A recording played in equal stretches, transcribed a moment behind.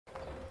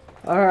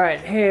Alright,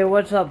 hey,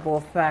 what's up,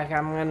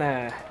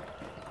 Wolfpack?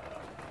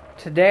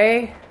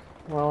 Today,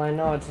 well, I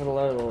know it's a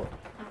little,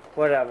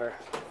 whatever.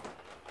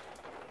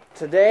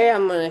 Today,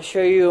 I'm gonna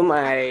show you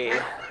my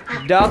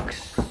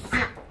ducks,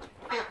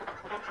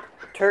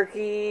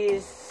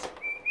 turkeys,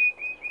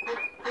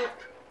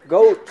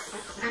 goats,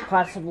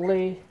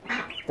 possibly.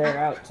 They're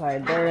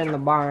outside, they're in the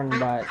barn,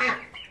 but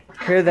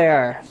here they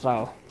are,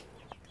 so.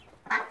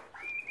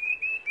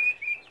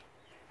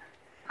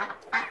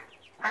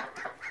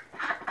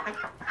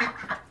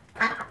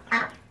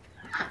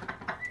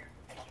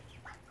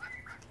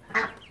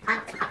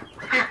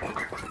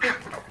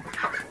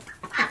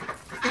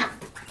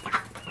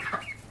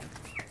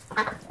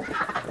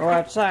 Go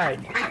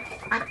outside.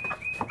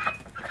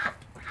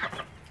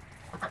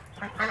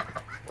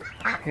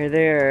 Here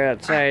they are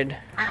outside.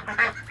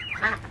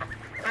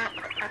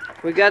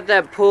 We got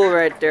that pool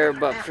right there,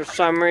 but for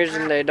some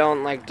reason they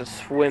don't like to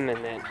swim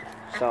in it.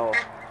 So,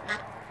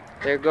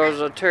 there goes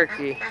a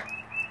turkey.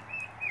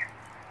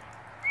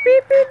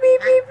 Beep, beep,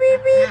 beep, beep,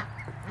 beep, beep.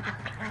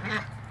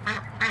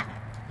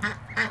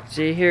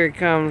 See, here it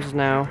comes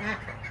now.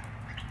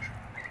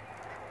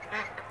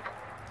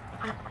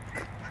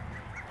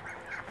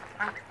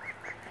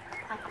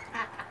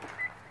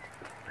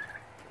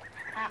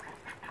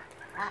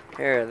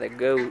 Here are the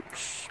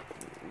goats.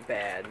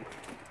 Bad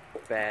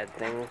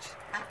things.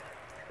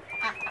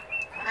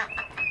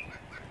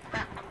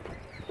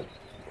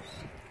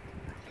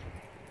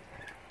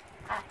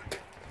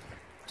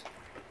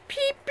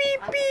 Beep,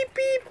 beep, beep,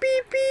 beep,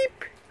 beep,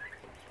 beep.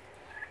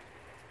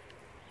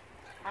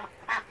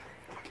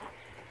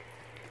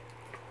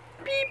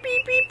 Beep,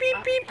 beep, beep,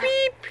 beep, beep,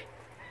 beep.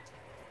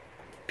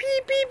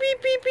 Beep, beep,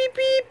 beep, beep, beep,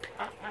 beep.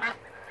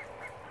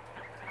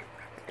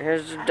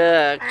 Here's the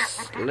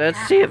ducks. Let's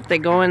see if they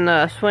go in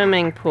the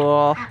swimming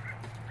pool.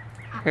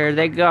 Here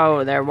they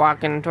go. They're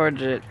walking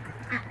towards it.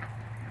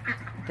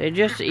 They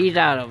just eat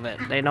out of it.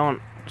 They don't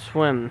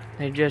swim.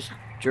 They just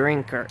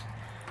drink and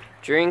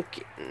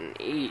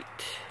eat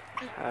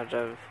out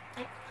of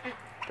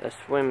the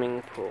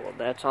swimming pool.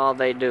 That's all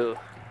they do.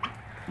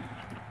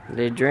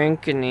 They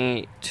drink and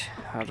eat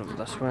out of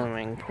the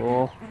swimming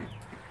pool.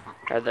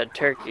 Are the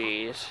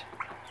turkeys.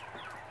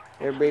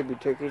 They're baby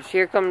turkeys.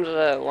 Here comes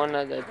one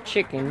of the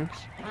chickens.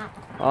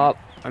 Oh,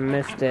 I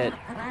missed it.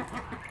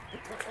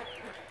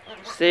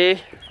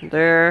 See?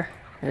 There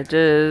it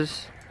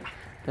is.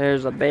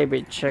 There's a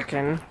baby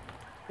chicken.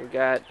 We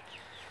got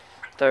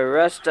the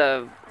rest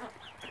of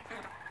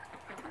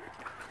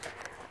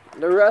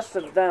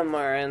them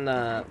are in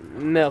the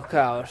milk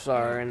house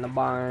or in the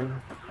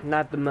barn.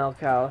 Not the milk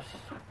house.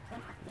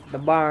 The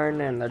barn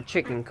and the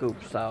chicken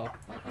coop, so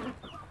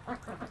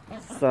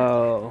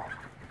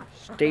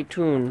stay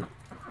tuned.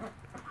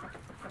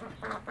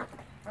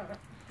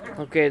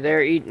 Okay,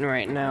 they're eating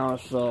right now,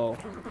 so,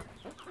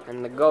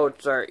 and the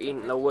goats are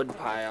eating the wood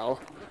pile.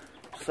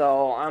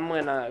 So I'm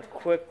gonna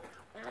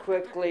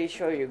quickly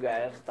show you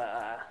guys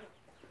the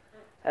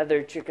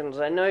other chickens.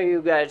 I know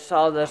you guys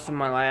saw this in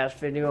my last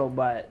video,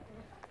 but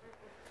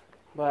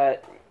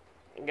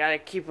gotta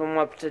keep them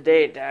up to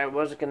date. I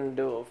was gonna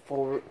do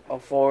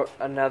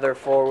another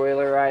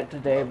four-wheeler ride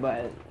today,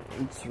 but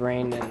it's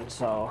raining,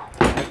 so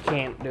I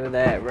can't do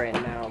that right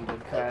now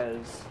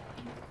because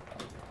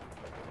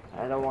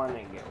I don't want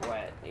to get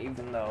wet,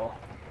 even though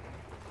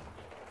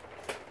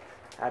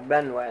I've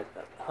been wet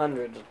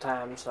hundreds of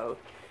times. So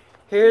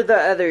here are the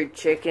other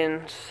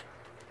chickens.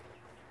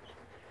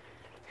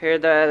 Here are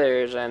the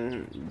others,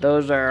 and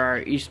those are our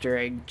Easter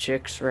egg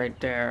chicks right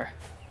there.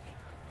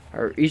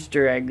 Our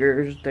Easter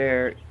eggers.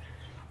 They're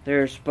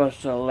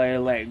supposed to lay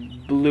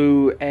like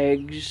blue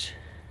eggs,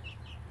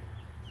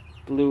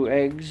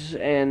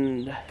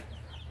 and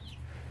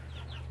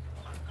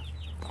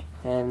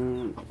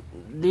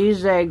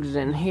these eggs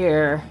in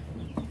here,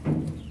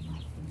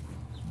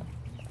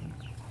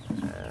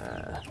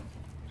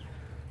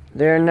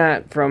 they're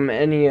not from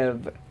any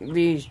of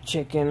these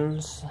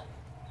chickens.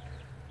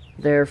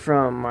 They're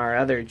from our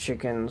other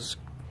chickens.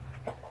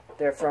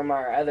 They're from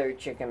our other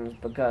chickens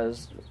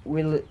because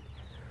we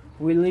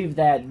leave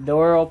that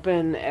door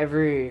open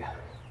every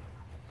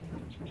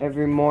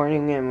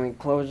morning and we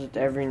close it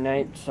every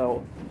night,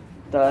 so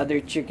the other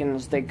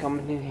chickens, they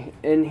come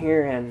in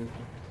here and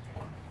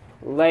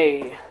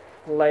lay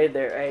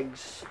their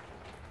eggs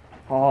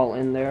all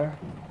in there.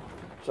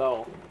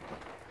 So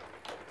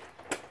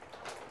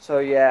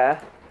yeah,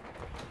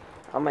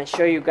 I'm gonna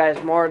show you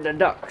guys more of the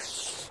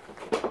ducks.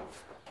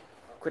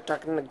 Quit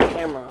talking to the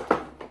camera.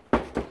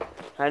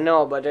 I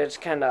know, but it's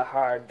kind of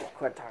hard to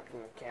quit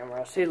talking to the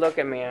camera. See, look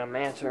at me, I'm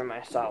answering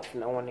myself.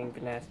 No one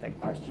even asked that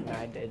question,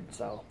 I did,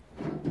 so.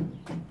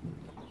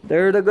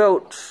 There are the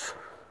goats.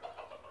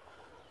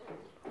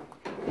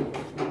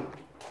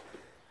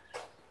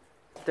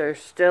 They're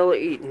still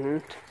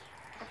eating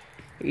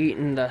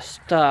the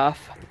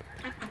stuff.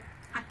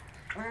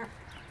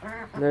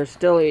 They're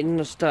still eating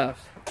the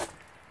stuff.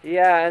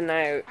 Yeah, and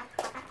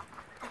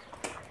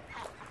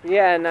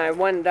I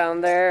went down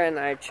there and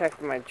I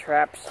checked my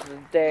traps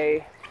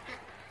today.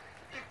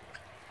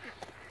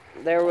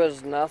 there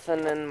was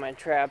nothing in my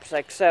traps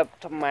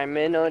except my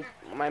minnow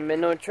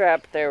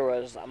trap. There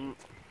was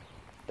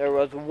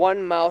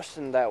one mouse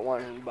in that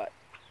one, but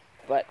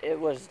it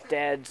was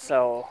dead.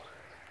 So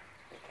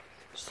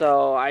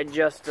I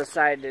just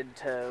decided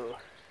to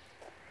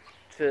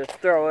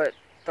throw it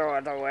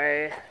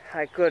away.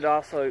 I could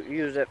also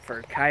use it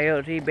for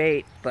coyote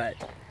bait, but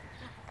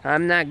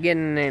I'm not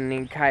getting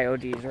any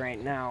coyotes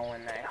right now,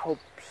 and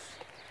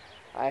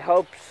I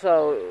hope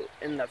so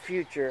in the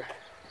future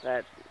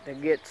that to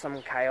get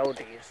some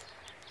coyotes.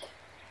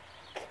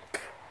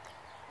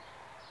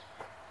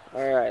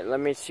 Alright, let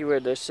me see where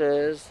this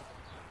is.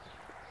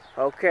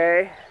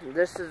 Okay,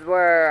 this is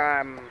where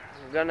I'm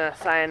gonna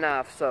sign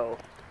off, so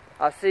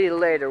I'll see you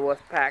later,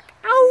 Wolfpack.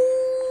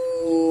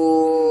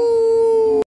 Ow!